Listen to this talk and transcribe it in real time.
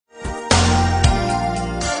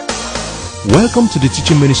Welcome to the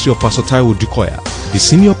teaching ministry of Pastor Taiwo Dukoya, the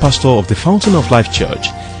senior pastor of the Fountain of Life Church.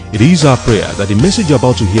 It is our prayer that the message you're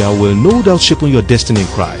about to hear will no doubt shape your destiny in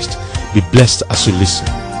Christ. Be blessed as you listen.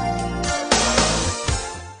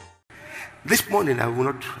 This morning,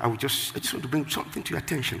 I just want to bring something to your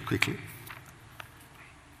attention quickly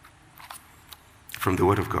from the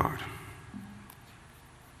Word of God.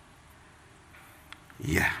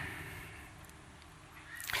 Yeah.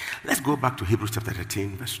 Let's go back to Hebrews chapter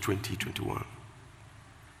 13, verse 20, 21.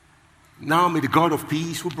 Now may the God of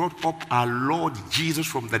peace, who brought up our Lord Jesus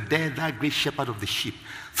from the dead, that great shepherd of the sheep,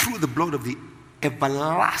 through the blood of the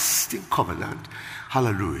everlasting covenant,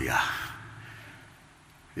 hallelujah,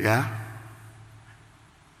 yeah,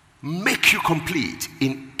 make you complete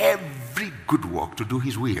in every good work to do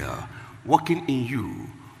his will, working in you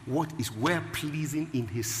what is well pleasing in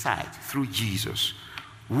his sight through Jesus,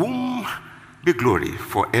 whom be glory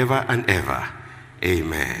forever and ever.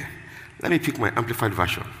 Amen. Let me pick my amplified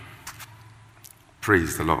version.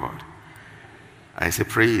 Praise the Lord. I say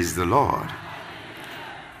praise the Lord.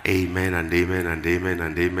 Amen and amen and amen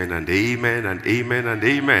and amen and amen and amen and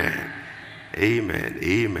amen. Amen,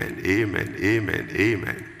 amen, amen, amen,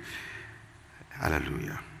 amen.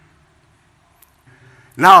 Hallelujah.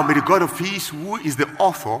 Now may the God of peace, who is the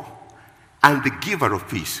author and the giver of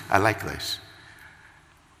peace, I like this,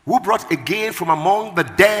 who brought again from among the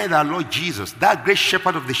dead our Lord Jesus, that great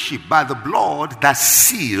shepherd of the sheep, by the blood that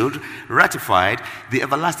sealed, ratified the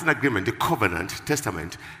everlasting agreement, the covenant,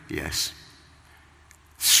 testament, yes,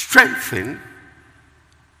 strengthen,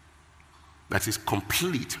 that is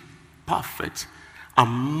complete, perfect,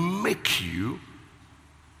 and make you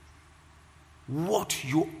what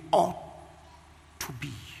you ought to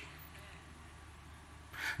be.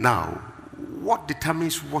 Now, what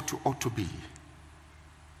determines what you ought to be?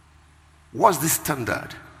 What's the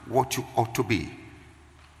standard? What you ought to be?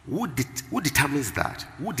 Who determines that?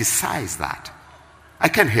 Who decides that? I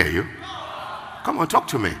can't hear you. Come on, talk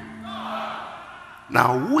to me.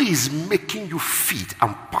 Now, who is making you fit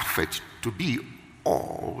and perfect to be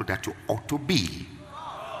all that you ought to be?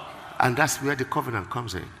 And that's where the covenant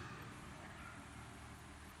comes in.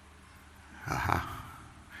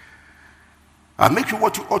 I'll make you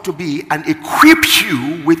what you ought to be and equip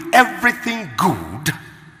you with everything good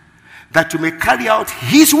that you may carry out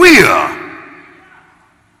his will.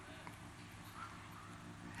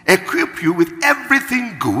 Equip you with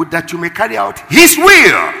everything good that you may carry out his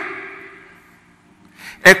will.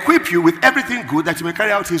 Equip you with everything good that you may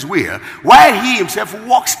carry out his will, while he himself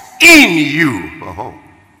works in you.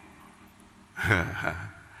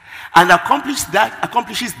 And accomplishes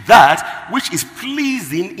that which is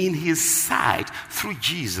pleasing in his sight through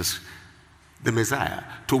Jesus, the Messiah,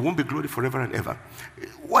 to whom be glory forever and ever.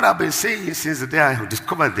 What I've been saying since the day I have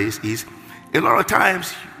discovered this is, a lot of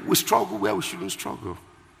times we struggle where we shouldn't struggle.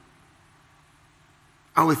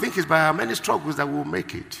 And we think it's by our many struggles that we'll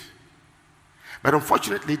make it. But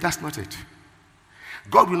unfortunately, that's not it.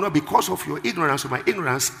 God will not, because of your ignorance or my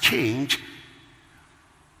ignorance, change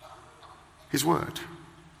his word.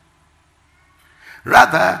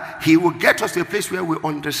 Rather, he will get us to a place where we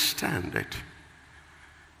understand it.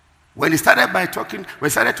 When he started talking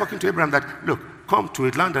to Abraham that, look, come to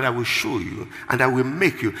a land that I will show you and I will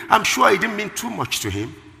make you. I'm sure he didn't mean too much to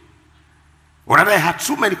him. Or rather, he had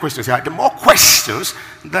too many questions. He had more questions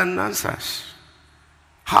than answers.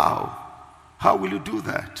 How? How will you do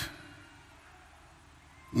that?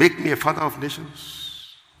 Make me a father of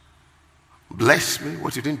nations? Bless me,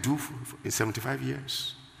 what you didn't do in 75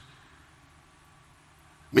 years?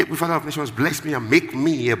 Make me father of nations, bless me and make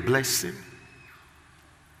me a blessing?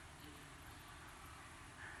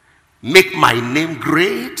 Make my name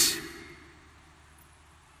great?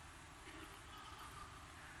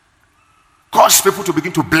 Cause people to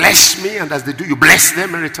begin to bless me, and as they do, you bless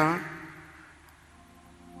them in return?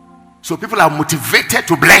 So people are motivated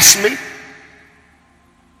to bless me.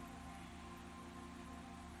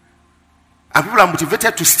 And people are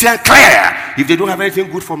motivated to stand clear if they don't have anything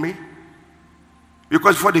good for me.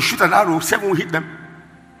 Because before they shoot an arrow, 7 will hit them.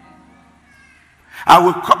 I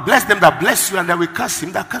will bless them that bless you, and I will curse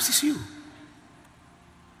him that curses you.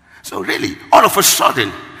 So really, all of a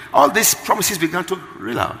sudden, all these promises began to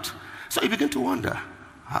reel out. So you begin to wonder,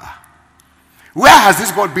 where has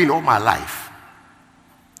this God been all my life?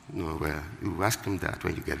 No, well, you ask him that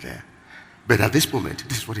when you get there. But at this moment,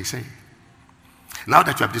 this is what he's saying. Now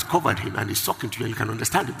that you have discovered him and he's talking to you and you can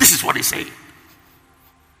understand him, this is what he's saying.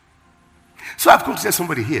 So I've come to tell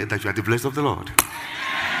somebody here that you are the blessed of the Lord.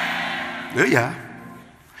 Yeah.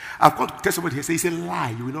 I've come to tell somebody here, say, it's a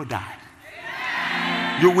lie, you will not die.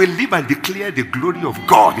 You will live and declare the glory of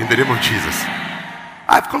God in the name of Jesus.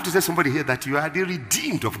 I've come to tell somebody here that you are the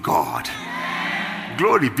redeemed of God.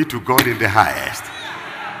 Glory be to God in the highest.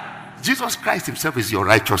 Jesus Christ himself is your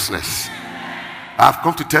righteousness. I've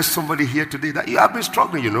come to tell somebody here today that you have been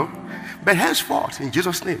struggling, But henceforth, in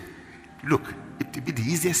Jesus' name, look, it will be the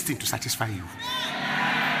easiest thing to satisfy you.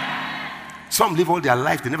 Some live all their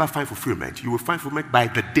life, they never find fulfillment. You will find fulfillment by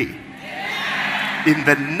the day. In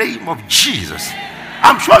the name of Jesus.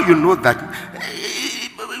 I'm sure you know that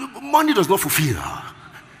money does not fulfill.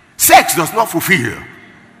 Sex does not fulfill.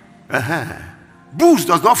 Booze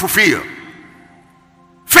does not fulfill.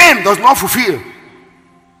 Fame does not fulfill.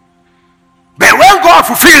 But when God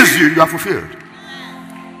fulfills you, you are fulfilled.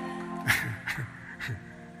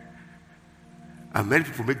 And many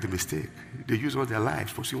people make the mistake. They use all their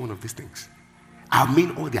lives pursuing one of these things. I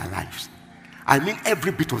mean all their lives. I mean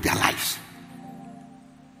every bit of their lives.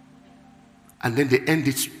 And then they end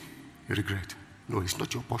it in regret. No, it's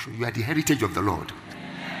not your portion. You are the heritage of the Lord.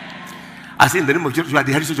 I say in the name of Jesus, you are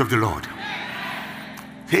the heritage of the Lord.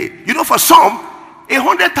 Hey, for some,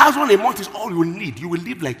 100,000 a month is all you will need. You will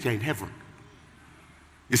live like you're in heaven.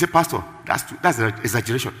 You say, Pastor, that's an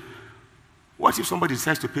exaggeration. What if somebody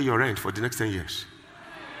decides to pay your rent for the next 10 years?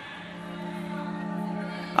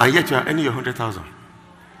 And yet you are earning your 100,000.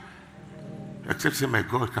 Except say, my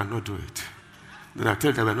God cannot do it. Then I'll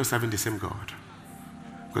tell you that we're not serving the same God.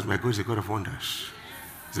 Because my God is a God of wonders.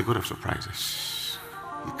 He's a God of surprises.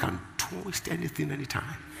 He can twist anything,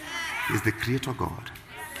 anytime. He's the creator God.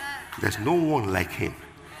 There's no one like him.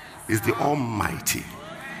 He's the Almighty.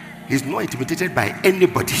 He's not intimidated by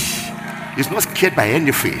anybody. He's not scared by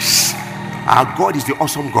any face. Our God is the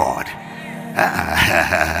awesome God.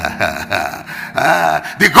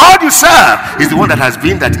 The God you serve is the one that has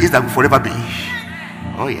been, that is, that will forever be.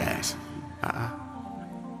 Oh yes.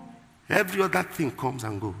 Every other thing comes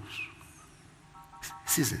and goes.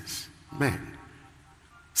 Seasons, men,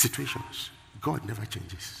 situations. God never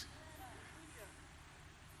changes.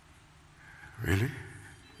 Really?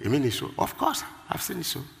 You mean it so? Of course, I've seen it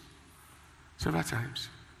so. Several times.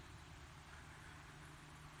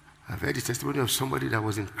 I've heard the testimony of somebody that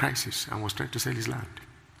was in crisis and was trying to sell his land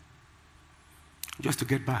just to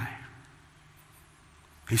get by.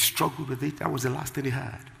 He struggled with it. That was the last thing he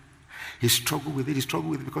had. He struggled with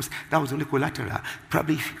it because that was only collateral.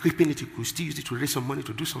 Probably keeping it, he could still use it to raise some money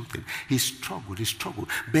to do something. He struggled.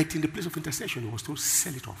 But in the place of intercession, he was told,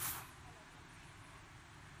 sell it off.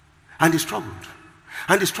 And he struggled.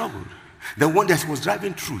 Then one day as he was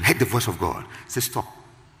driving through, he heard the voice of God. He said, stop.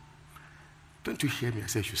 Don't you hear me? I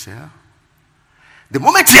said, you should sell. The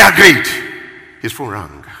moment he agreed, his phone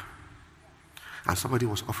rang. And somebody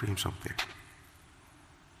was offering him something.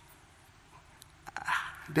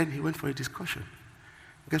 Then he went for a discussion.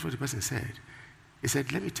 Guess what the person said? He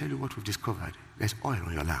said, let me tell you what we've discovered. There's oil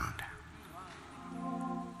on your land.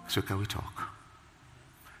 So can we talk?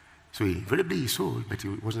 So invariably he sold, but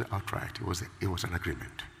it wasn't outright. It was an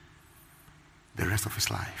agreement. The rest of his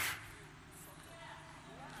life.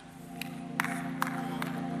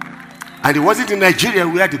 And it wasn't in Nigeria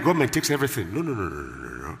where the government takes everything.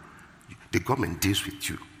 No. The government deals with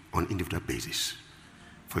you on an individual basis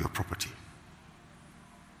for your property.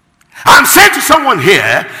 I'm saying to someone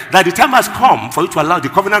here that the time has come for you to allow the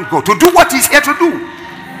covenant God to do what he's here to do.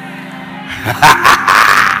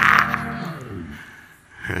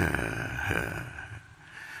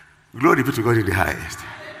 Glory be to God in the highest.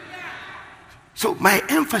 So my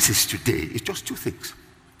emphasis today is just two things.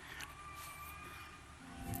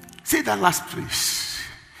 Say that last place.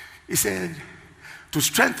 He said, to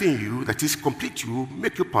strengthen you, that is, complete you,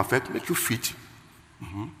 make you perfect, make you fit,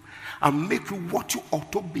 and make you what you ought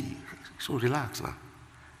to be. So relax now.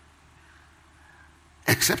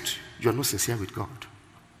 Except you're not sincere with God.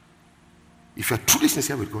 If you're truly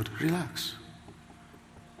sincere with God, relax.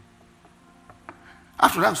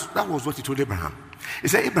 After that was what he told Abraham. He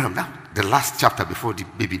said, Abraham, the last chapter before the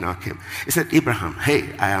baby now came. He said, Abraham,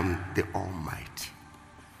 hey, I am the Almighty.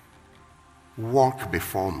 Walk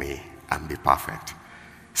before me and be perfect.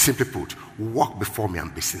 Simply put, walk before me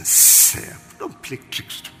and be sincere. Don't play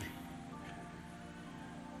tricks to me.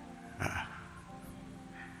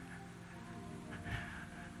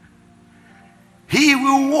 He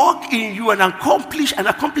will walk in you and accomplish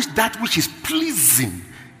that which is pleasing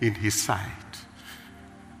in his sight.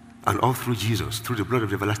 And all through Jesus, through the blood of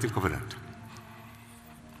the everlasting covenant.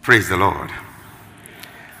 Praise the Lord.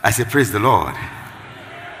 I say, praise the Lord.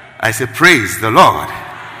 I say, praise the Lord.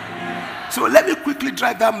 So let me quickly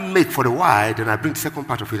drive that myth for a while, then I'll bring the second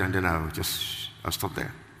part of it, and then I'll stop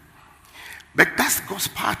there. But that's God's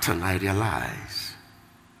pattern, I realize.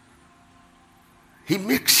 He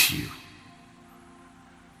makes you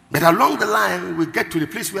But along the line, we get to the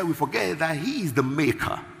place where we forget that he is the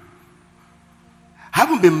maker.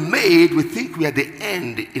 Having been made, we think we are the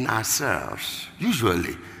end in ourselves,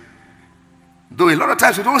 usually. Though a lot of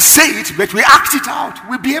times we don't say it, but we act it out.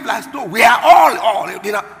 We behave like, no, we are all,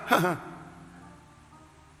 you know.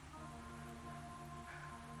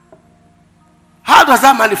 How does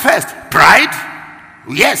that manifest? Pride?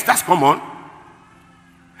 Yes, that's common.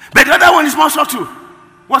 But the other one is more subtle.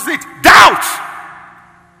 What's it? Doubt.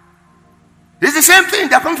 It's the same thing.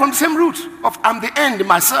 They come from the same root of I'm the end in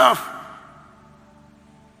myself.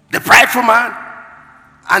 The prideful man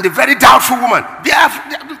and the very doubtful woman, they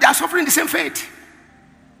are suffering the same fate.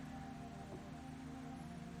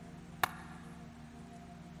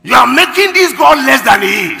 You are making this God less than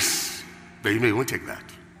he is. But you know he won't take that.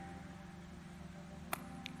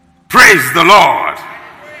 Praise the Lord.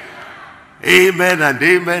 Amen and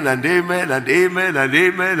amen and amen and amen and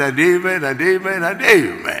amen and amen and amen and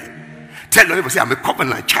amen. Tell your neighbor, say, I'm a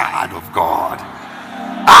covenant child of God.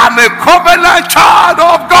 I'm a covenant child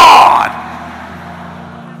of God.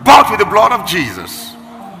 Bought with the blood of Jesus.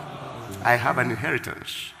 I have an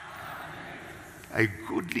inheritance. A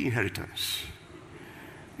goodly inheritance.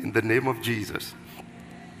 In the name of Jesus.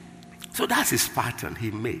 So that's his pattern. He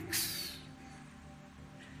makes.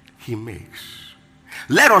 He makes.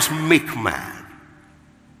 Let us make man.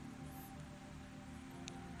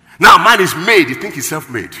 Now man is made. You think he's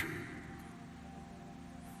self-made.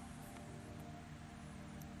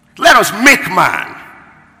 Let us make man.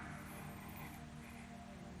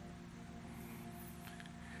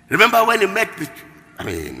 Remember when he met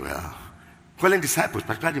calling disciples,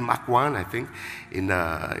 particularly Mark 1, I think,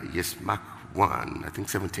 Mark 1, I think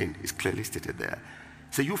 17 is clearly stated there.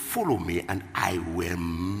 So you follow me and I will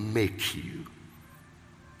make you.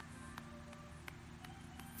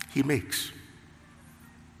 He makes.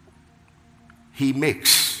 He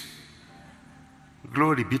makes.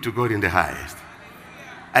 Glory be to God in the highest.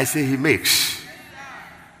 I say he makes.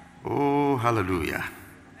 Oh, hallelujah.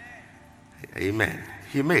 Amen.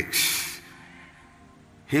 He makes.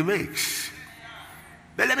 He makes.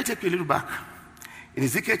 But let me take you a little back. In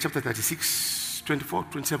Ezekiel chapter 36, 24,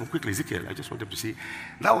 27, quickly, Ezekiel, I just want them to see.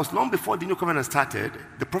 That was long before the new covenant started.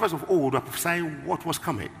 The prophets of old were prophesying what was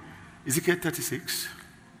coming. Ezekiel 36.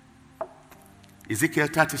 Ezekiel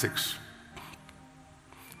 36,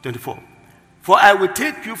 24. For I will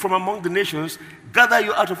take you from among the nations, gather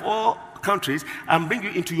you out of all countries, and bring you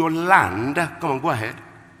into your land. Come on, go ahead.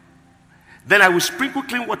 Then I will sprinkle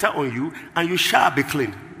clean water on you, and you shall be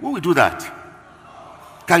clean. Who will do that?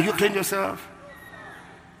 Can you clean yourself?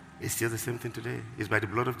 It's still the same thing today. It's by the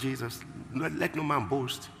blood of Jesus. Let no man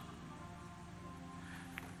boast.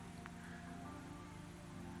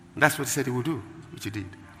 That's what he said he would do, which he did.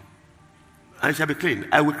 And you shall be clean.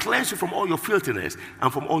 I will cleanse you from all your filthiness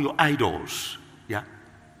and from all your idols. Yeah.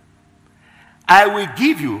 I will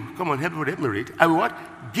give you, come on, help me read. I will what?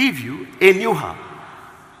 Give you a new heart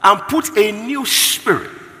and put a new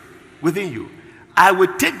spirit within you. I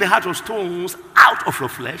will take the heart of stones out of your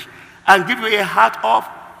flesh and give you a heart of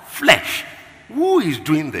flesh. Who is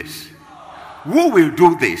doing this? Who will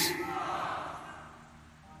do this?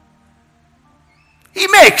 He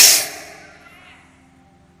makes.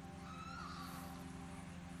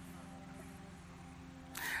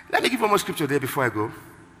 Let me give one more scripture there before I go.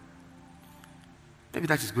 Maybe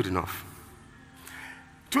that is good enough.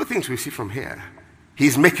 Two things we see from here.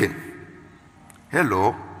 He's making.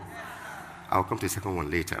 Hello. I'll come to the second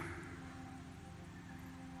one later.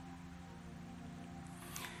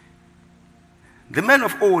 The men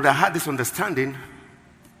of old that had this understanding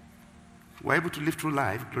were able to live through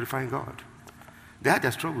life glorifying God. They had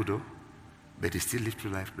their struggle though, but they still lived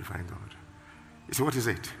through life glorifying God. You see, what is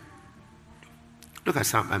it? Look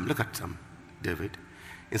at David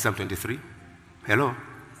in Psalm 23. Hello.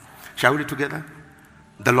 Shall we read together?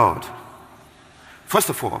 The Lord. First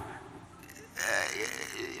of all,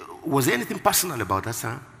 was there anything personal about that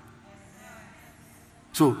psalm?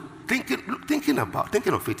 So thinking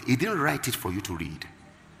of it, he didn't write it for you to read.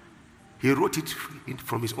 He wrote it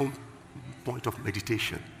from his own point of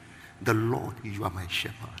meditation. The Lord, you are my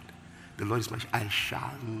shepherd. The Lord is my shepherd. I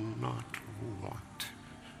shall not want.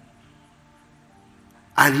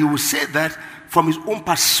 And he would say that from his own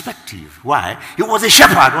perspective. Why? He was a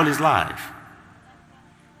shepherd all his life.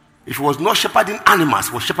 If he was not shepherding animals,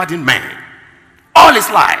 he was shepherding men. All his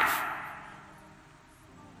life.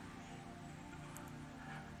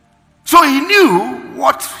 So he knew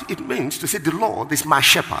what it means to say, the Lord is my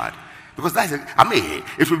shepherd. Because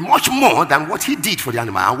it will be much more than what he did for the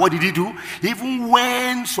animal. And what did he do? Even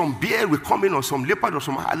when some bear will come in, or some leopard, or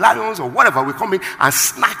some lions, or whatever will come in and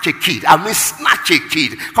snatch a kid. Snatch a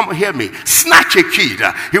kid. Come on, hear me. Snatch a kid.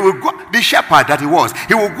 He will go, the shepherd that he was,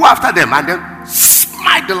 he will go after them and then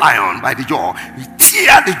smite the lion by the jaw.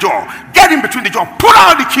 Tear the jaw. Get in between the jaw. Pull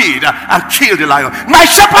out the kid and kill the lion. My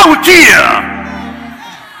shepherd will kill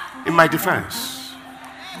in my defense.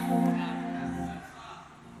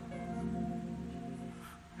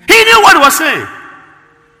 He knew what he was saying.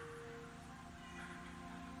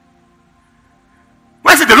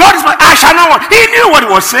 When he said, the Lord is my, I shall not want. He knew what he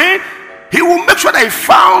was saying. He will make sure that he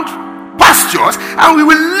found pastures, and we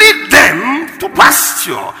will lead them to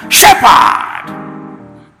pasture. Shepherd.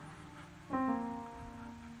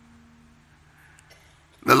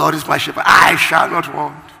 The Lord is my shepherd. I shall not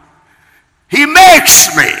want. He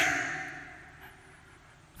makes me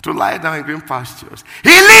to lie down in green pastures. He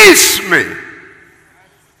leads me.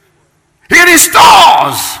 He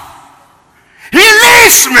restores. He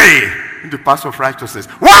leads me in the path of righteousness.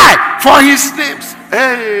 Why? For his name's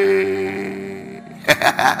hey.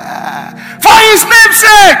 For his name's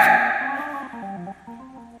sake.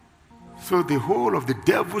 So the whole of the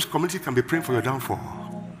devil's community can be praying for your downfall.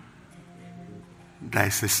 There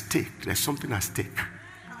is a stake. There's something at stake.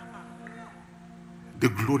 The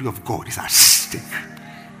glory of God is at stake.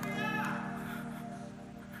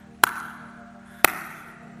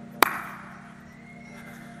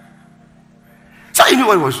 So he knew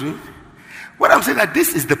what he was doing. What I'm saying that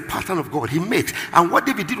this is the pattern of God he makes. And what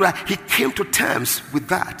David did was he came to terms with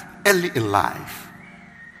that early in life.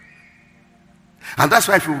 And that's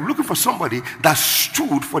why if you're looking for somebody that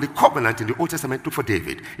stood for the covenant in the Old Testament, look for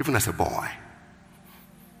David, even as a boy.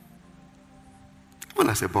 Even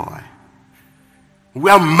as a boy.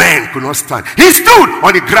 Where men could not stand. He stood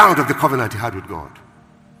on the ground of the covenant he had with God.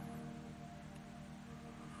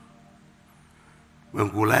 When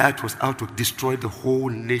Goliath was out to destroy the whole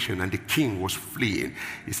nation and the king was fleeing,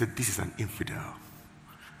 he said, this is an infidel.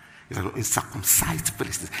 He's an uncircumcised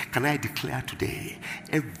Philistine. Can I declare today,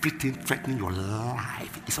 everything threatening your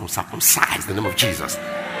life is uncircumcised in the name of Jesus.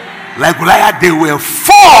 Like Goliath, they will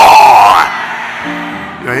fall.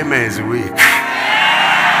 Your amen is weak.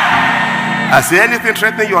 I say anything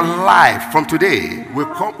threatening your life from today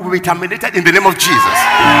will be terminated in the name of Jesus.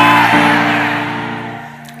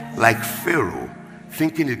 Like Pharaoh,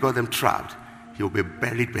 thinking he got them trapped, he will be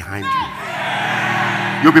buried behind you.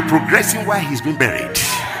 You'll be progressing while he's been buried.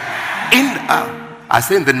 I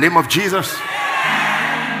say in the name of Jesus.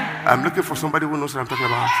 I'm looking for somebody who knows what I'm talking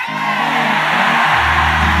about.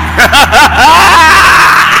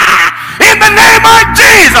 In the name of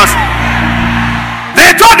Jesus.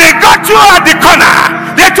 They thought they got you at the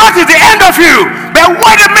corner. They thought it's the end of you. But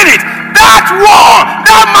wait a minute. That wall,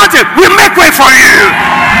 that mountain will make way for you.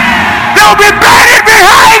 They'll be buried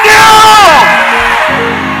behind you.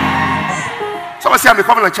 Someone say, I'm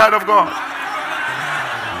becoming a child of God.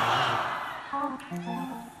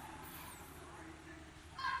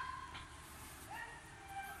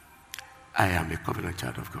 I am a covenant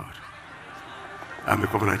child of God. I'm a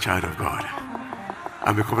covenant child of God.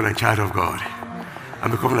 I'm a covenant child of God.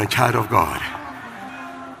 I'm a covenant child of God.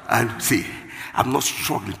 And see, I'm not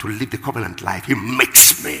struggling to live the covenant life. He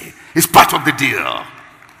makes me. It's part of the deal.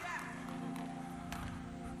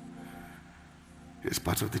 It's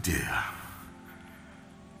part of the deal.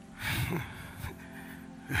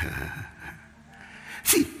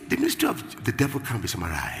 See, the ministry of the devil can be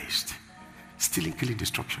summarized: stealing, killing,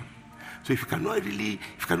 destruction. So if you cannot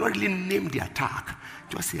really name the attack,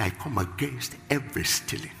 just say, I come against every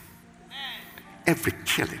stealing, every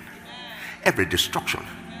killing, every destruction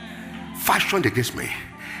fashioned against me.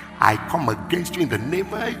 I come against you in the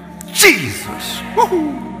name of Jesus.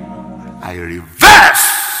 Woo-hoo. I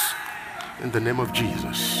reverse in the name of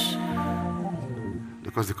Jesus.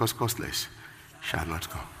 Because the costless shall not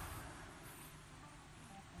come.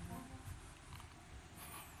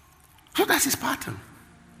 So that's his pattern.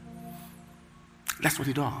 That's what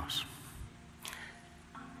he does.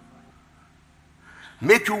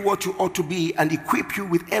 Make you what you ought to be and equip you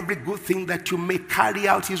with every good thing that you may carry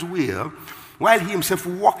out his will while he himself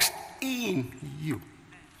works in you.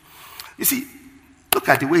 You see, look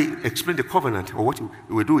at the way he explained the covenant, or what we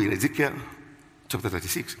were doing in Ezekiel chapter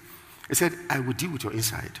 36. He said, I will deal with your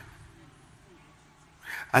inside.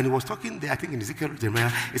 And he was talking there, I think in Ezekiel,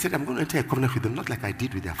 Jeremiah, he said, I'm going to enter a covenant with them, not like I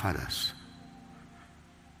did with their fathers.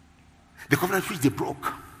 The covenant which they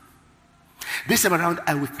broke. This time around,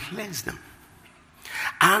 I will cleanse them.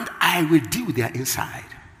 And I will deal with their inside.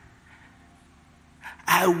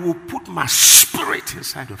 I will put my spirit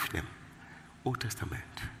inside of them. Old Testament.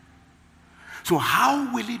 So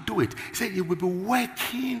how will he do it? He said he will be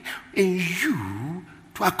working in you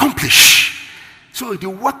to accomplish. So the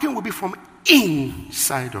working will be from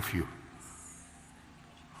inside of you.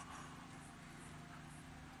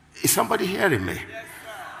 Is somebody hearing me? Yes,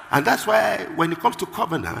 and that's why when it comes to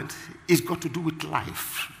covenant, it's got to do with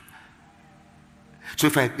life. So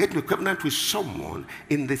if I get into a covenant with someone,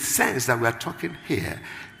 in the sense that we are talking here,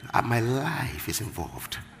 my life is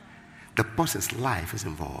involved. The person's life is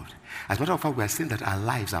involved. As a matter of fact, we are saying that our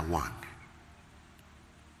lives are one.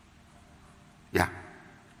 Yeah.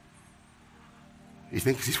 You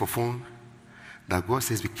think this is for fun? That God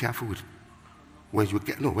says be careful with when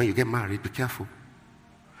you get married, be careful.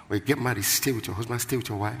 When you get married, stay with your husband, stay with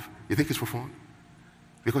your wife. You think it's for fun?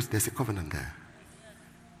 Because there's a covenant there.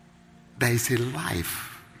 There is a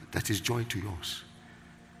life that is joined to yours,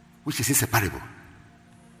 which is inseparable.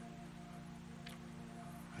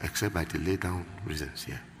 Except by the laid down reasons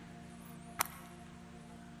here.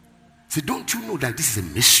 So don't you know that this is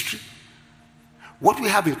a mystery? What we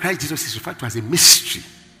have in Christ Jesus is referred to as a mystery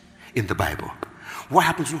in the Bible. What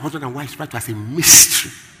happens to husband and wife is referred to as a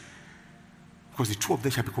mystery. Because the two of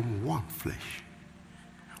them shall become one flesh.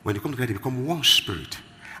 When they come together, they become one spirit.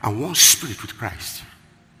 And one spirit with Christ.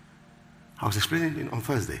 I was explaining it on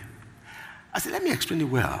Thursday. I said, let me explain it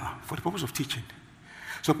well for the purpose of teaching.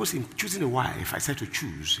 Suppose in choosing a wife, I said to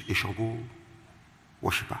choose a Shango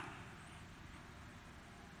worshiper.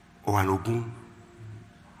 Or an Ogun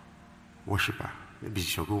worshiper. Maybe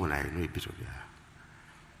Shango when I know a bit of that.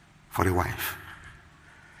 For a wife.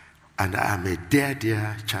 And I am a dear,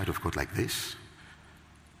 dear child of God like this.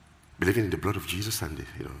 Believing in the blood of Jesus and the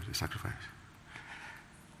sacrifice.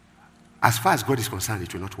 As far as God is concerned,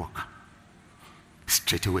 it will not work.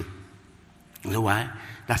 Straight away. You know why?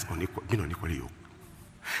 That's being unequally yoked.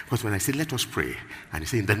 Because when I say, let us pray, and he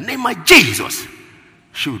say, in the name of Jesus,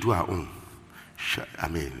 she will do her own. I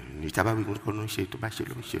mean,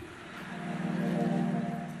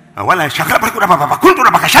 and while if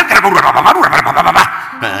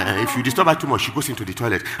you disturb her too much, she goes into the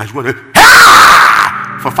toilet and she goes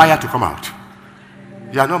for fire to come out.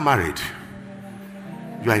 You are not married.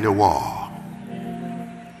 You are in a war.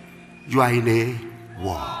 You are in a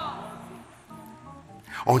war.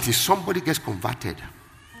 Until somebody gets converted,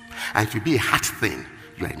 and it will be a heart thing,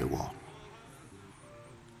 you are in a war.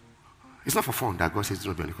 It's not for fun that God says it's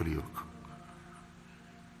not be unequally yoked.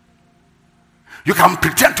 You can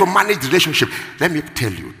pretend to manage the relationship. Let me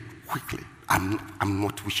tell you quickly, I'm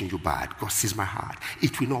not wishing you bad. God sees my heart.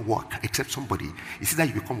 It will not work except somebody. It's either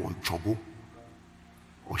you become a Chogo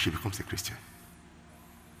or she becomes a Christian.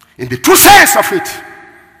 In the true sense of it,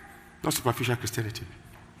 not superficial Christianity.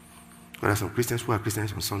 There are some Christians who are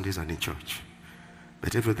Christians on Sundays and in church.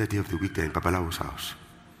 But every other day of the week they're in Babalawo's house.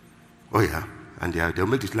 Oh yeah, and they'll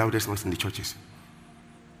make the loudest ones in the churches.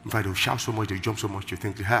 In fact, they'll shout so much, they'll jump so much, you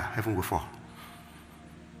think, heaven will fall.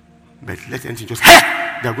 But let anything just,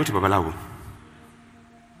 they'll go to Babalawo.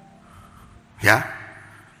 Yeah?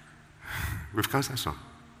 We've counseled some.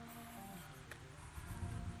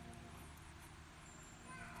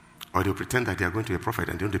 Or they'll pretend that they are going to a prophet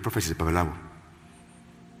and the prophet is a Babalawo.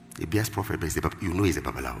 A BS prophet, but you know he's a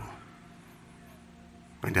Babalawo.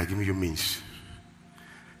 When they are giving you means,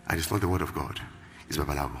 and it's not the word of God, it's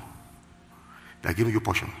Babalawo. They are giving you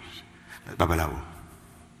portions, that's Babalawo.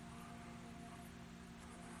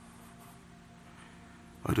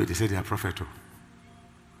 Although they say they are prophet too.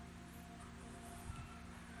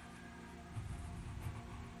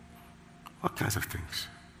 All kinds of things.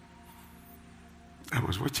 I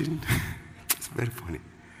was watching, it's very funny.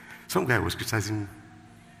 Some guy was criticizing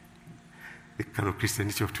the kind of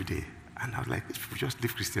Christianity of today. And I was like, we just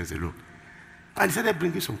leave Christians alone. And he started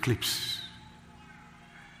bringing some clips.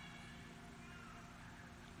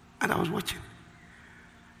 And I was watching.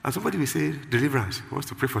 And somebody will say, deliverance. He wants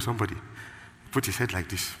to pray for somebody. He put his head like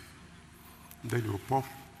this. And then he will pour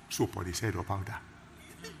soap on his head or powder.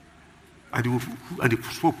 And the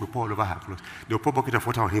soap will pour all over her clothes. They will pour a bucket of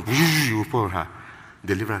water on him. He will pour on her.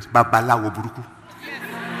 Deliverance. Babalawo buruku.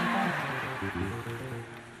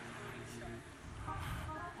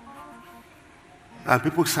 And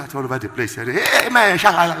people sat all over the place. Said, hey man,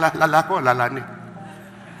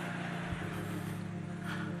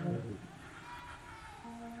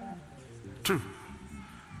 true.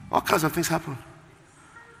 All kinds of things happen.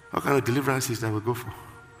 All kinds of deliverances that we go for.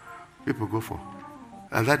 People go for.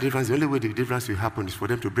 And that deliverance, the only way the deliverance will happen is for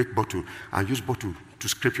them to break bottle and use bottle to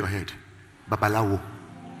scrape your head. Babalawo.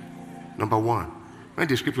 Number one. When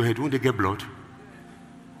they scrape your head, won't they get blood?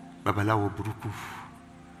 Babalawo buruku.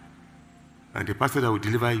 And the pastor that will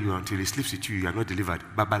deliver you until he sleeps with you, you are not delivered.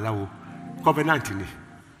 Babalawo. Covenant in it.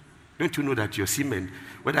 Don't you know that your semen,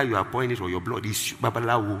 whether you are pouring it or your blood, is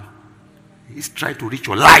babalawo? He's trying to reach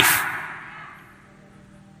your life.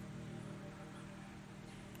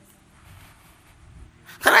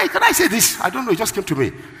 Can I say this? I don't know, it just came to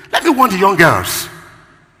me. Let me warn the young girls.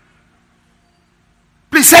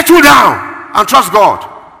 Please settle down and trust God.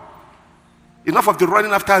 Enough of the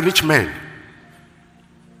running after rich men.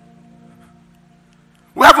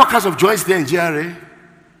 We have all kinds of joints there in GRA.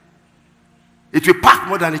 It will pack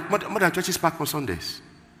more than churches pack on Sundays.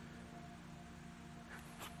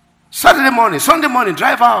 Sunday morning,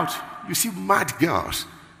 drive out. You see mad girls.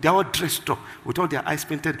 They're all dressed up with all their eyes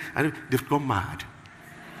painted and they've gone mad.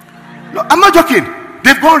 No, I'm not joking.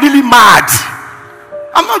 They've gone really mad.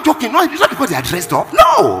 I'm not joking. No, it's not because they are dressed up.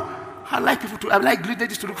 No. I like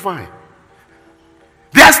ladies to look fine.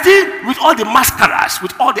 They are still with all the mascaras,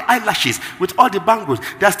 with all the eyelashes, with all the bangles.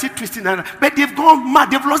 They are still twisting around. But they've gone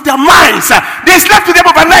mad. They've lost their minds. They slept with them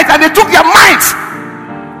overnight and they took their minds.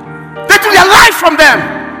 They took their life from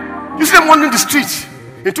them. You see them wandering the streets.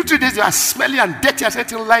 In 2-3 days, they are smelly and dirty and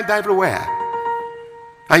setting lying down everywhere.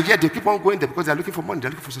 And yet they keep on going there because they are looking for money. They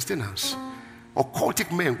are looking for sustenance.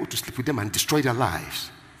 Occultic men go to sleep with them and destroy their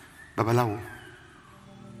lives. Babalawo.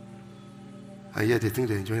 And yet they think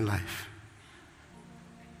they're enjoying life.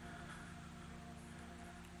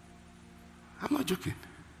 I'm not joking.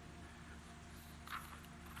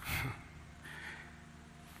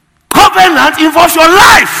 Covenant involves your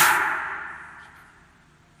life.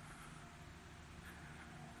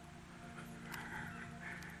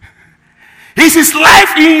 It's His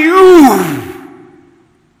life in you.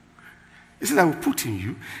 He says, I will put in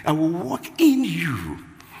you, I will work in you.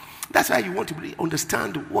 That's why you want to really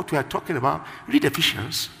understand what we are talking about. Read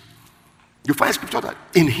Ephesians. You find scripture that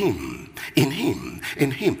in Him.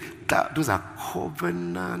 Those are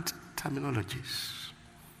covenant terminologies.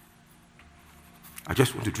 I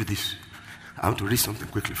just want to do this. I want to read something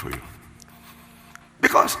quickly for you.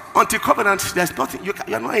 Because until covenant, there's nothing.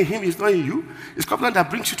 You're not in Him, He's not in you. It's covenant that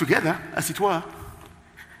brings you together, as it were.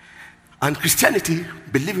 And Christianity,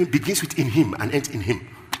 believing, begins with in Him and ends in Him.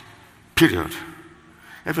 Period.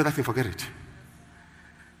 Every other thing, forget it.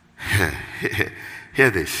 Hear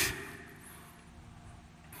this.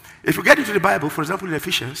 If you get into the Bible, for example, in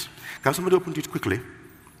Ephesians, can somebody open it quickly?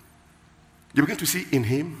 You begin to see in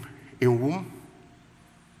Him, in whom,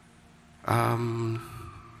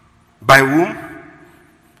 by whom,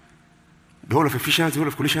 the whole of Ephesians, the whole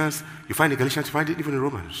of Colossians, you find in Galatians, you find it even in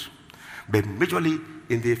Romans. But majorly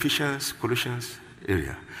in the Ephesians, Colossians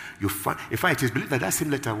area. You find, in fact, it is believed that that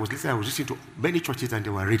same letter was listening to many churches and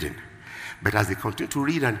they were reading. But as they continue to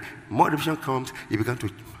read and more revision comes, you began to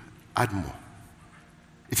add more.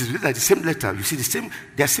 It is believed that the same letter, you see the same,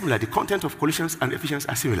 they are similar. The content of Colossians and Ephesians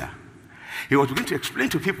are similar. He was going to explain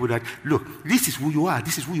to people that, look, this is who you are,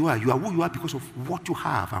 this is who you are. You are who you are because of what you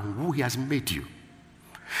have and who He has made you.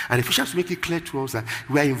 And Ephesians make it clear to us that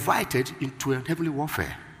we are invited into a heavenly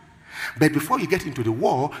warfare. But before you get into the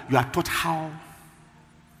war, you are taught how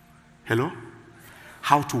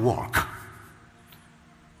to walk.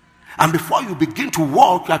 And before you begin to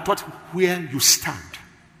walk, you are taught where you stand.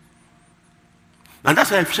 And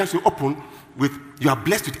that's why Ephesians will open with, you are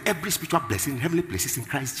blessed with every spiritual blessing in heavenly places in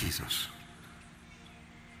Christ Jesus.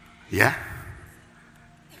 Yeah?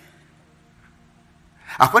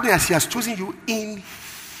 According as He has chosen you in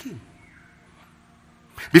Him.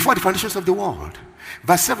 Before the foundations of the world.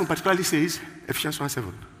 Verse 7 particularly says, Ephesians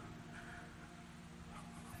 1:7.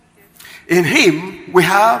 In Him we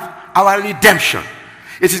have our redemption.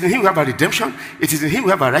 It is in Him we have our redemption. It is in Him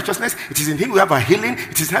we have our righteousness. It is in Him we have our healing.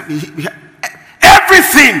 It is we have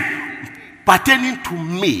everything pertaining to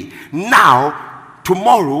me now,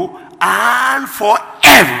 tomorrow, and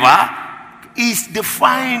forever is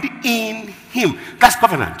defined in Him. That's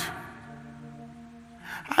covenant.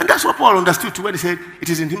 And that's what Paul understood too when he said, it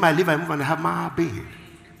is in Him I live, I move, and I have my being.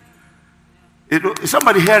 Is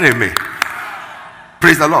somebody hearing me?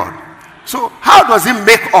 Praise the Lord. So how does He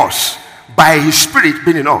make us? By His Spirit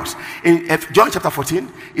being in us. In John chapter 14,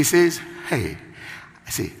 He says, hey,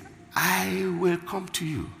 I will come to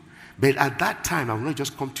you. But at that time, I will not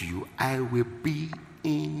just come to you, I will be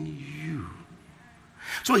in you.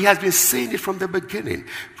 So He has been saying it from the beginning.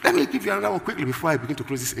 Let me give you another one quickly before I begin to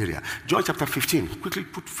close this area. John chapter 15. Quickly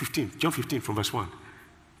put 15. John 15 from verse 1.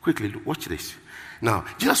 Quickly, watch this. Now,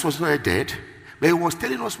 Jesus was not yet dead, but He was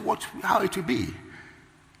telling us how it will be.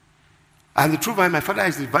 And the true vine, my Father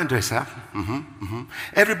is the vine dresser.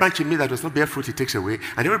 Every branch in me that does not bear fruit, He takes away.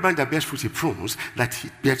 And every branch that bears fruit, He prunes, that He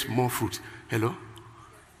bears more fruit. Hello?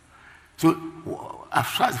 So, as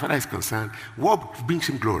far as the Father is concerned, what brings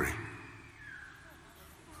Him glory?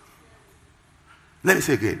 Let me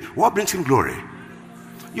say again. What brings him glory?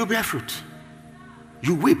 You bear fruit.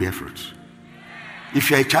 You will bear fruit. If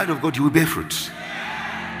you are a child of God, you will bear fruit.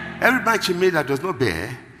 Every branch he made that does not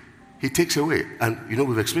bear, he takes away. And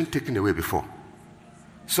we've explained taking away before.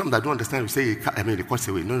 Some that don't understand will say, he cuts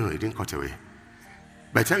away. No, he didn't cut away.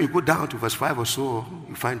 By the time you go down to verse 5 or so,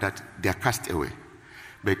 you find that they are cast away.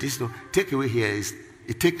 But this take away here is,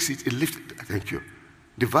 it takes it, it lifts. Thank you.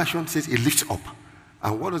 The version says it lifts up.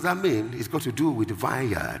 And what does that mean? It's got to do with the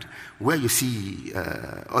vineyard, where you see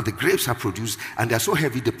all the grapes are produced, and they're so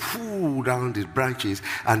heavy they pull down the branches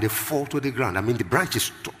and they fall to the ground. The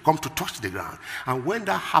branches come to touch the ground. And when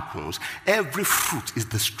that happens, every fruit is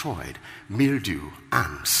destroyed. Mildew,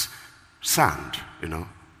 ants, sand,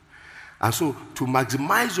 And so to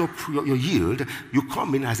maximize your yield, you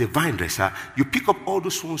come in as a vine dresser, you pick up all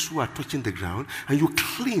those ones who are touching the ground, and you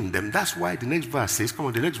clean them. That's why the next verse says, come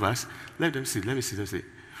on, the next verse, let me see.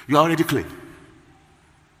 You are already clean.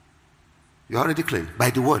 You are already clean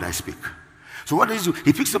by the word I speak. So what does he do?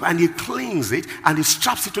 He picks up and he cleans it, and he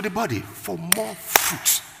straps it to the body for more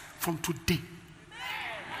fruits from today.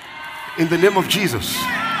 In the name of Jesus.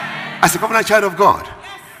 As a covenant child of God,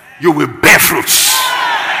 you will bear fruits.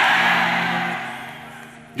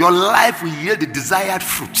 Your life will yield the desired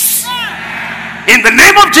fruits. In the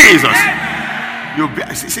name of Jesus.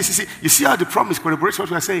 You see how the promise corroborates what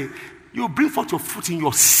we are saying? You bring forth your fruit in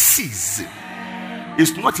your season.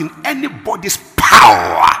 It's not in anybody's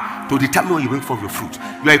power to determine when you bring forth your fruit.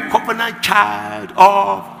 You are a covenant child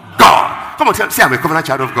of God. Come on, say I'm a covenant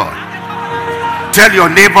child of God. Tell your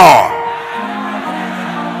neighbor.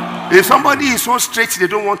 If somebody is so straight they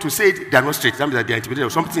don't want to say it, they are not straight. That means that they are intimidated or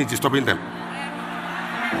something is disturbing them.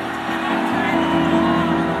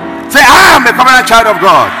 Say, I am a covenant child of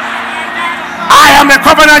God. I am a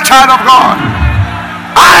covenant child of God.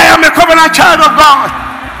 I am a covenant child of God.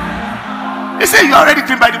 He said, you are already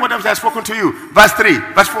clean by the word that I have spoken to you. Verse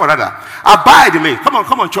 4 rather. Abide in me. Come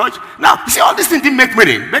on, church. Now, you see, all these things didn't make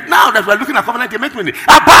meaning. But now that we are looking at covenant, they make meaning.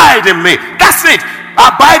 Abide in me. That's it.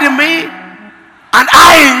 Abide in me, and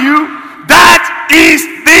I in you. That is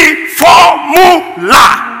the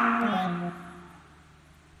formula.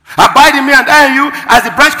 Abide in me and I in you, as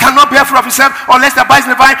the branch cannot bear fruit of itself unless it abides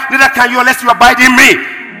in the vine, neither can you unless you abide in me.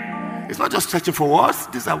 It's not just searching for words.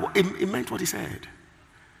 It meant what he said.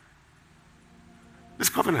 This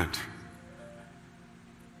covenant.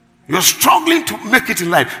 You're struggling to make it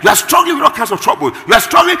in life. You are struggling with all kinds of trouble. You are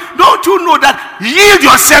struggling. Don't you know that? Yield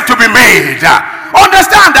yourself to be made.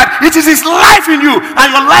 Understand that it is his life in you, and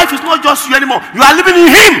your life is not just you anymore. You are living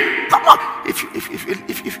in him. Come on.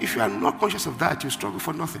 If you are not conscious of that, you struggle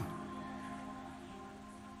for nothing.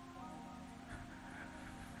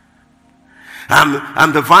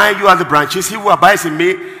 I'm the vine, you are the branches. He who abides in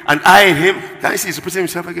me, and I in him. Can you see he's repeating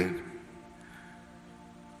himself again?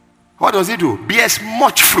 What does he do? Bears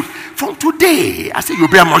much fruit. From today, I say you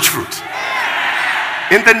bear much fruit.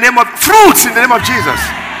 In the name of fruits, in the name of Jesus.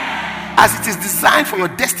 As it is designed for your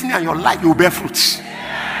destiny and your life, you will bear fruits.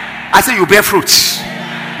 I say you bear fruits.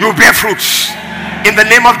 You bear fruits. In the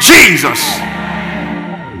name of Jesus.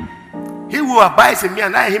 He who abides in me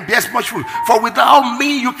and I in him bears much fruit. For without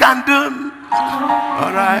me you can do.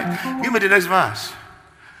 All right. Give me the next verse.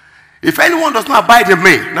 If anyone does not abide in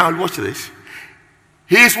me, now watch this.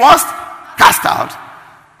 He is what? Cast out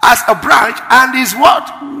as a branch and is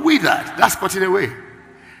what? Withered. That's cutting away.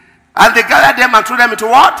 And they gather them and throw them into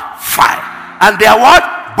what? Fire. And they are what?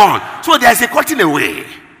 Burned. So there is a cutting away.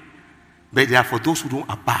 But they are for those who don't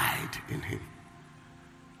abide in him.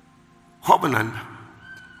 Covenant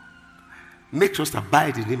makes us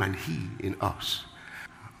abide in him and he in us.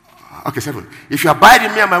 Okay, 7. If you abide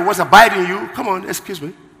in me and my words abide in you, come on, excuse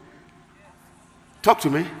me. Talk to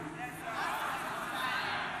me.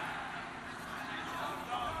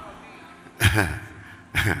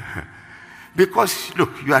 Because, look,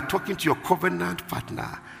 you are talking to your covenant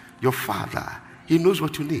partner, your father. He knows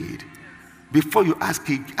what you need. Before you ask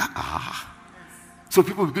him, So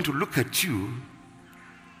people begin to look at you.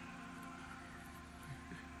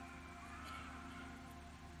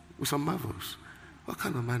 With some marvels. What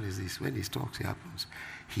kind of man is this? When he talks, it happens.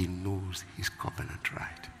 He knows his covenant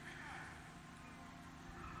right.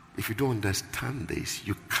 If you don't understand this,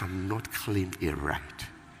 you cannot claim a right.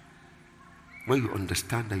 When you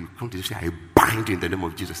understand that, you come to say, I bind you in the name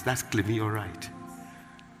of Jesus. That's claiming your right.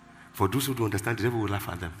 For those who don't understand, the devil will laugh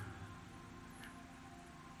at them.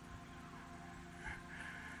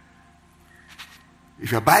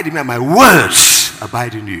 If you abide in me and my words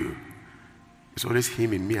abide in you, it's always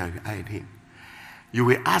him in me and I in him. You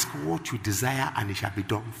will ask what you desire and it shall be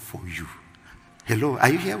done for you. Hello, are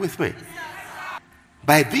you here with me?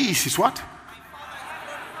 By this is what?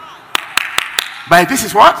 By this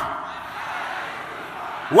is what?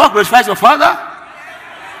 What glorifies your Father?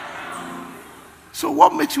 So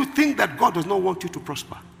what makes you think that God does not want you to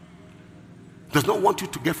prosper? Does not want you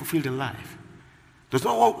to get fulfilled in life?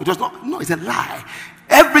 No, it's a lie.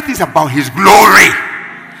 Everything is about his glory.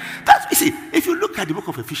 You see, if you look at the book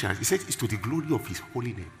of Ephesians, it says it's to the glory of his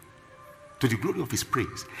holy name. To the glory of his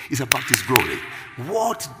praise. It's about his glory.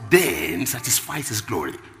 What then satisfies his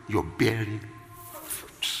glory? You're bearing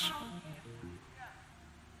fruits.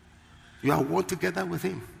 You are one together with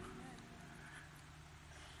him.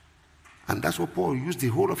 And that's what Paul used the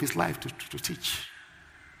whole of his life to teach.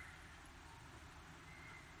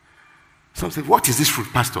 Some say, what is this fruit,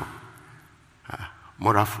 Pastor?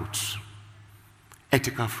 Moral fruits,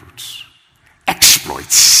 ethical fruits,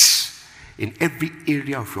 exploits in every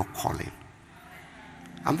area of your calling.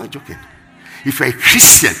 I'm not joking. If you're a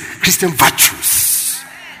Christian virtues.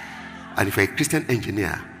 And if you're a Christian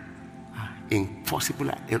engineer, impossible,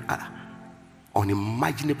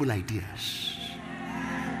 unimaginable ideas,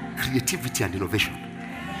 creativity and innovation.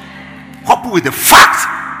 Coupled with the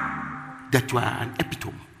fact that you are an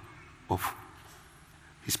epitome of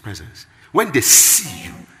his presence. When they see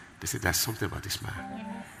you, they say there's something about this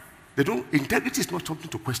man. Integrity is not something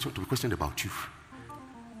to be questioned about you.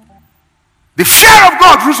 The fear of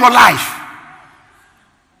God rules your life.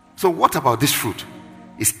 So what about this fruit?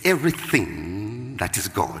 It's everything that is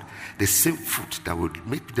God. The same fruit that would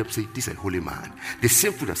make them say, this is a holy man. The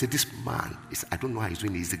same fruit that say, this man is, I don't know how he's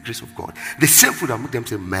doing it, it's the grace of God. The same fruit that make them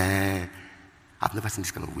say, man, I've never seen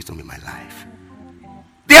this kind of wisdom in my life.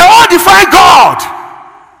 They all define God.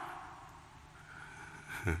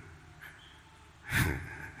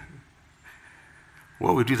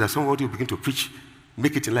 What we do is that somebody will begin to preach,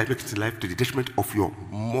 make it in life to the detriment of your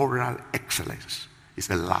moral excellence. It's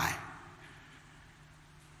a lie.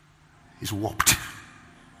 It's warped.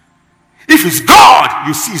 If it's God,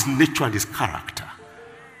 you see his nature and his character.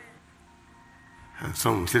 And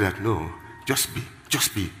some will say that, no, just be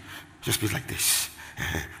like this.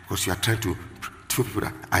 Because you are trying to tell people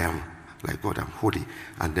that I am like God, I'm holy.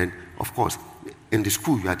 And then, of course, in the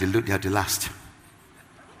school, you are the last.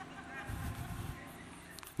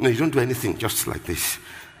 No, you don't do anything just like this.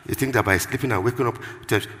 You think that by sleeping and waking up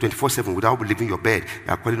 24/7 without leaving your bed, you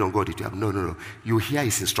are calling on God. No. You hear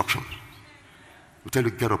his instruction. You tell you,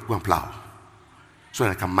 get up, go and plow. So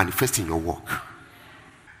that I can manifest in your work.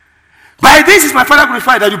 By this is my Father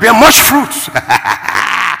glorified, that you bear much fruit.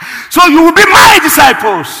 So you will be my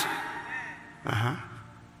disciples.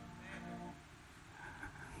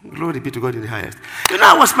 Glory be to God in the highest.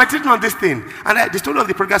 I was meditating on this thing, and the story of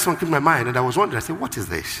the prodigal son came to my mind, and I was wondering, I said, what is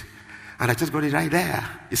this? And I just got it right there.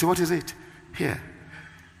 He said, what is it? Here.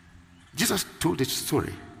 Jesus told this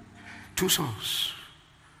story. 2 sons.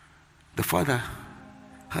 The father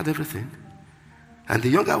had everything, and the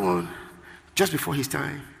younger one, just before his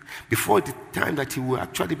time, before the time that he will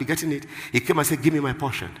actually be getting it, he came and said, give me my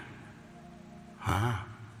portion.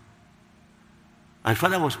 And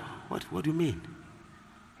father was, what do you mean?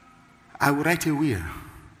 I will write a will.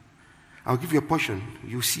 I'll give you a portion.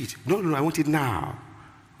 You see it. No, I want it now.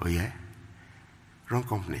 Oh yeah? Wrong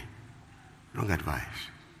company. Wrong advice.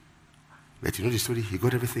 But you know the story? He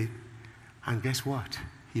got everything. And guess what?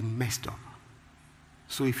 He messed up.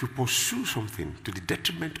 So if you pursue something to the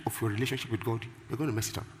detriment of your relationship with God, you're going to mess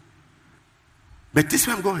it up. But this is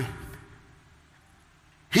where I'm going.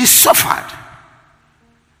 He suffered.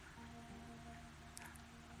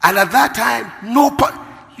 And at that time,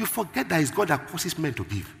 you forget that it's God that causes men to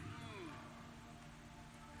give.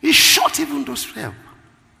 He shot even those 12.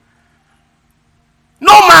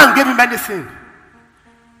 No man gave him anything.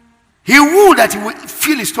 He would that he would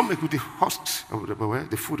fill his stomach with the husks of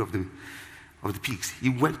the food of the pigs. He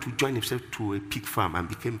went to join himself to a pig farm and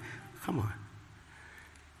became, come on.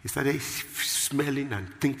 He started smelling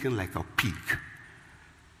and thinking like a pig.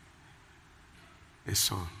 A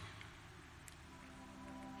son.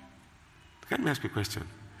 Let me ask you a question.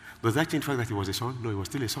 Does that change the fact that he was a son? No, he was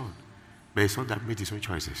still a son. But a son that made his own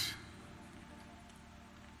choices.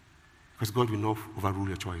 Because God will not overrule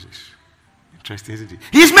your choices. Interesting, isn't it?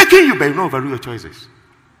 He's making you, but he will not overrule your choices.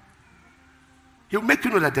 He will make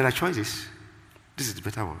you know that there are choices. This is the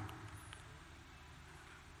better one.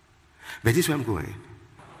 But this is where I'm going.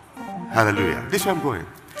 Hallelujah. This is where I'm going.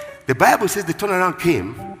 The Bible says the turnaround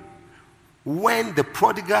came when the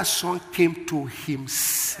prodigal son came to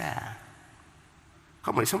himself.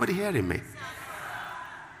 Come on, is somebody hearing me?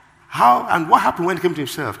 How and what happened when he came to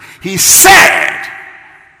himself? He said,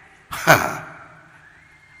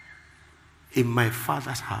 in my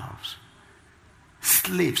father's house,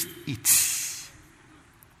 slaves eat,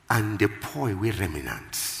 and the poor away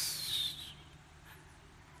remnants.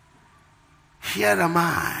 here am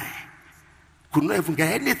I. Could not even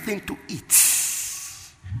get anything to eat.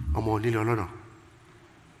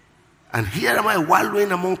 And here am I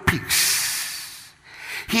wallowing among pigs.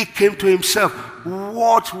 He came to himself.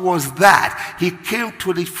 What was that? He came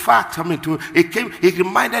to the fact, he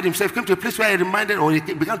reminded himself, came to a place where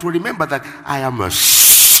he began to remember that I am a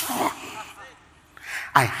son.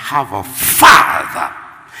 I have a father.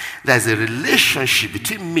 There's a relationship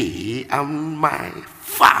between me and my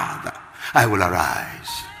father. I will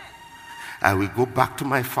arise. I will go back to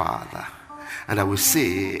my father. And I will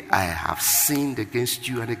say, I have sinned against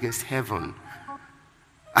you and against heaven.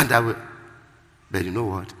 And I will. But you know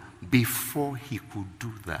what? Before he could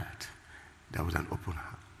do that, there was an open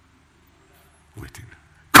heart waiting.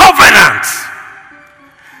 Covenant!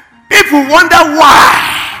 People wonder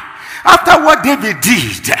why, after what David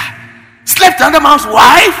did, slept another man's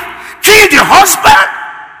wife, killed the husband.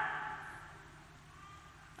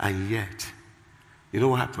 And yet, you know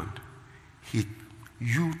what happened? He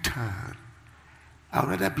U-turned. I'd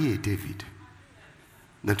rather be a David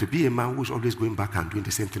than to be a man who's always going back and doing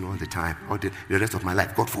the same thing all the time, or the rest of my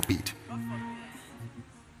life, God forbid.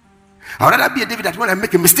 I'd rather be a David that when I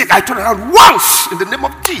make a mistake, I turn around once in the name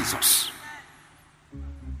of Jesus.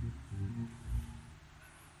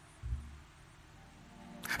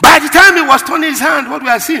 By the time he was turning his hand, what we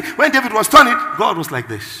are seeing, when David was turning, God was like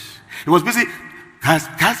this. He was busy,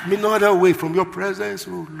 cast me not away from your presence,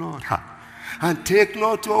 oh Lord. And take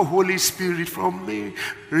not your Holy Spirit from me.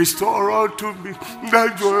 Restore unto me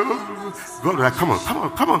that joy. God, like, come on.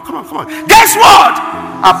 Guess what?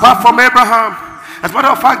 Apart from Abraham, as a matter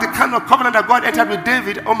of fact, the kind of covenant that God entered with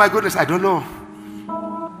David, oh my goodness, I don't know.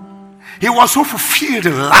 He was so fulfilled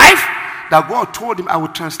in life that God told him, I will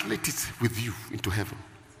translate it with you into heaven.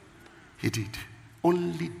 He did.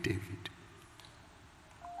 Only David.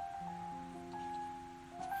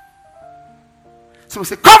 Someone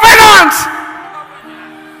say, covenant!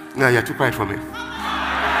 No, you're too quiet for me.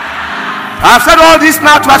 I've said all this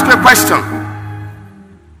now to ask you a question.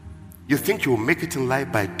 You think you will make it in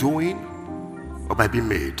life by doing or by being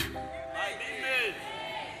made?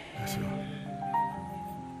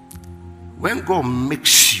 When God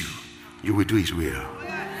makes you, you will do his will.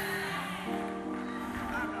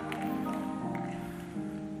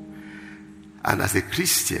 And as a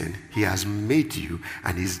Christian, he has made you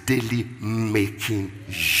and is daily making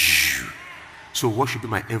you. So what should be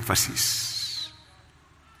my emphasis?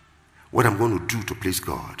 What I'm going to do to please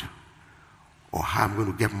God? Or how I'm going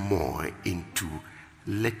to get more into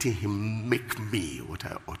letting him make me what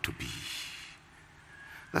I ought to be?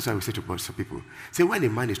 That's why we say to God, some people say, when a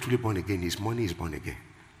man is truly born again, his money is born again.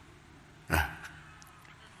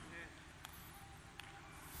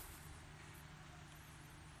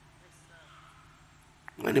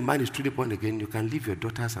 When a man is truly born again, you can leave your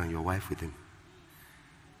daughters and your wife with him.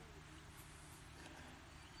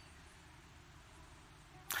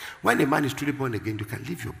 When a man is truly born again, you can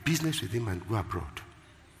leave your business with him and go abroad.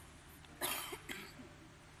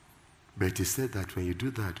 But it is said that when you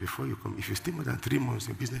do that, before you come, if you stay more than 3 months,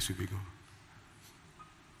 your business will be gone.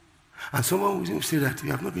 And someone will say that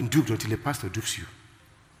you have not been duped until a pastor dupes you.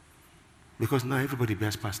 Because now everybody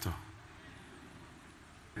bears pastor.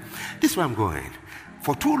 This is where I'm going.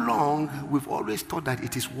 For too long, we've always thought that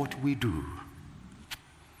it is what we do.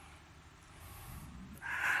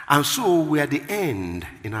 And so we are the end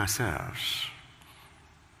in ourselves.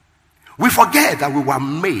 We forget that we were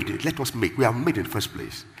made. Let us make. We are made in the first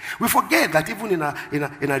place. We forget that even in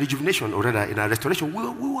our rejuvenation, or rather in our restoration, we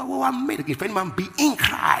were made again. If any man be in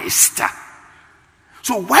Christ.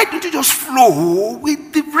 So why don't you just flow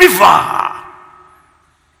with the river?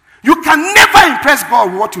 You can never impress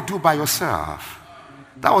God with what you do by yourself.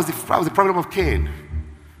 That was the problem of Cain.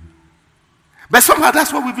 But somehow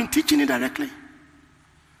that's what we've been teaching indirectly.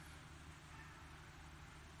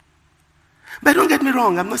 But don't get me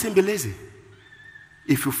wrong, I'm not saying be lazy.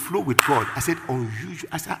 If you flow with God, I said unusual.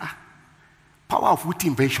 I said power of witty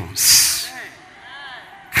inventions,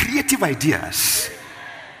 creative ideas.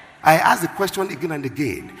 I asked the question again and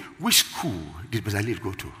again: which school did Bezalel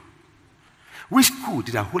go to? Which school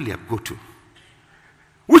did Aholiab go to?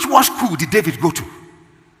 Which war school did David go to?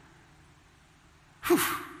 Whew.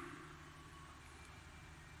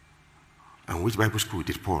 And which Bible school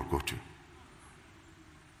did Paul go to?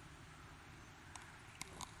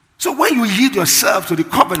 So when you yield yourself to the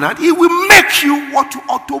covenant, it will make you what you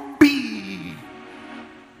ought to be.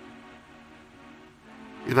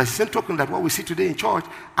 It's by the same token that what we see today in church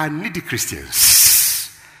are needy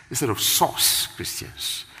Christians instead of source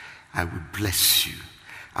Christians. I will bless you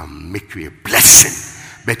and make you a blessing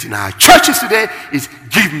But in our churches today, it's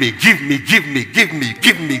give me, give me, give me, give me,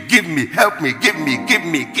 give me, give me, help me, give me, give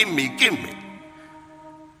me, give me, give me.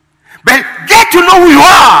 But get to know who you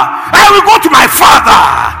are. I will go to my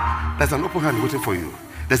Father. There's an open hand waiting for you.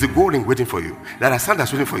 There's a gold ring waiting for you. There are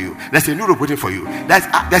sandals waiting for you. There's a new robe waiting for you.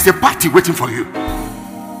 There's a party waiting for you.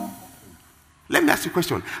 Let me ask you a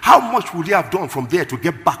question. How much would he have done from there to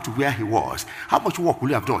get back to where he was? How much work would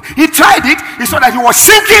he have done? He tried it. He saw that he was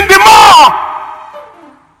sinking the more.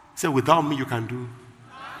 Say, without me, you can do.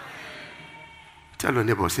 Tell your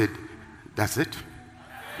neighbor, say, that's it.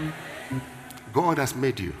 God has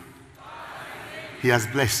made you. He has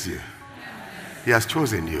blessed you. He has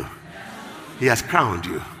chosen you. He has crowned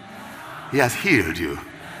you. He has healed you.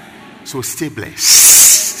 So stay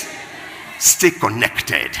blessed. Stay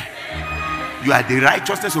connected. You are the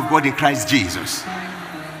righteousness of God in Christ Jesus.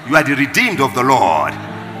 You are the redeemed of the Lord.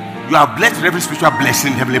 You are blessed with every spiritual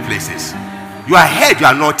blessing in heavenly places. You are head, you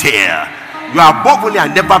are not tail. You are above only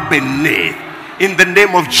and never beneath. In the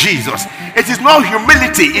name of Jesus. It is not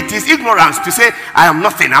humility, it is ignorance to say, I am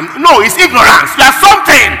nothing. No, it's ignorance. You are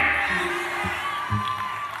something.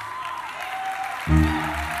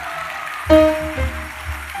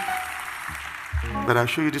 But I'll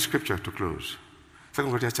show you this scripture to close. 2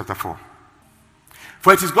 Corinthians chapter 4.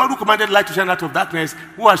 For it is God who commanded light to shine out of darkness,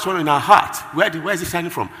 who has shown in our hearts. Where is it shining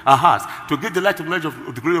from? Our hearts. To give the light of knowledge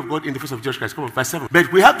of the glory of God in the face of Jesus Christ. Come on, verse 7.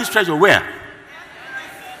 But we have this treasure where?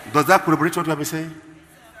 Does that corroborate what we have been saying?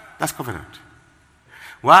 That's covenant.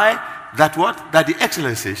 Why? That what? That the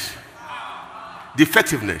excellencies, the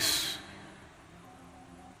effectiveness,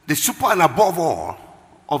 the super and above all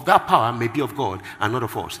of that power may be of God and not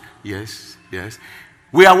of us. Yes, yes.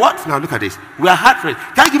 We are what? Now look at this. We are heart rate.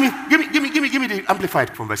 Can you give me the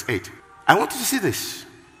amplified from verse 8? I want you to see this.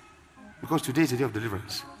 Because today is the day of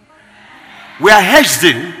deliverance. We are hedged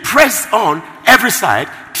in, pressed on every side,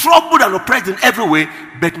 troubled and oppressed in every way,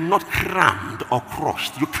 but not crammed or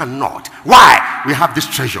crushed. You cannot. Why? We have this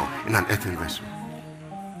treasure in an earthen vessel.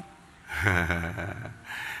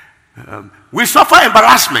 We suffer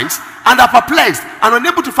embarrassments and are perplexed and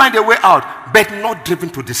unable to find a way out, but not driven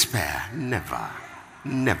to despair. Never.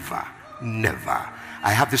 Never, never.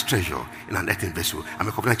 I have this treasure in an earthen vessel. I'm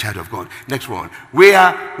a covenant child of God. Next one. We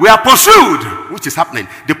are pursued. Which is happening?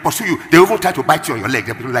 They pursue you. They even try to bite you on your leg.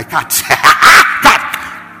 They're like cats.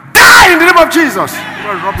 Cat! Die in the name of Jesus.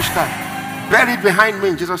 You're a rubbish cat. Bury it behind me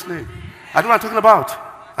in Jesus' name. I know what I'm talking about.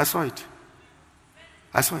 I saw it.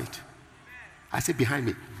 I saw it. I said behind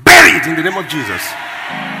me. Bury it in the name of Jesus.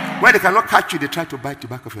 When they cannot catch you, they try to bite the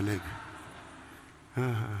back of your leg.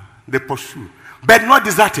 They pursue. But not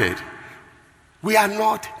deserted. We are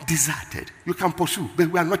not deserted. You can pursue, but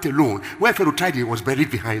we are not alone. When Pharaoh tried, he was buried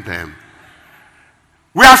behind them.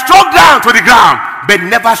 We are struck down to the ground, but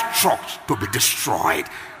never struck to be destroyed.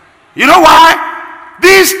 You know why?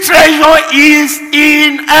 This treasure is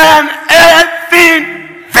in an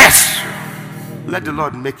earthen vessel. Let the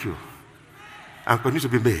Lord make you and continue to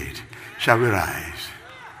be made. Shall we rise?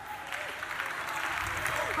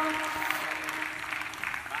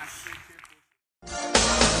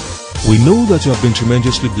 We know that you have been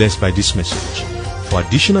tremendously blessed by this message. For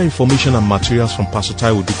additional information and materials from Pastor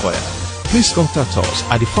Taiwo Odukoya, please contact us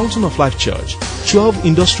at the Fountain of Life Church, 12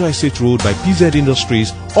 Industrial Estate Road by PZ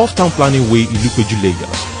Industries, off Town Planning Way, Ilupeju,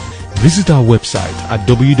 Lagos. Visit our website at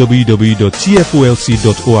www.tfolc.org.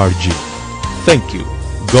 Thank you.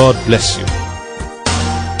 God bless you.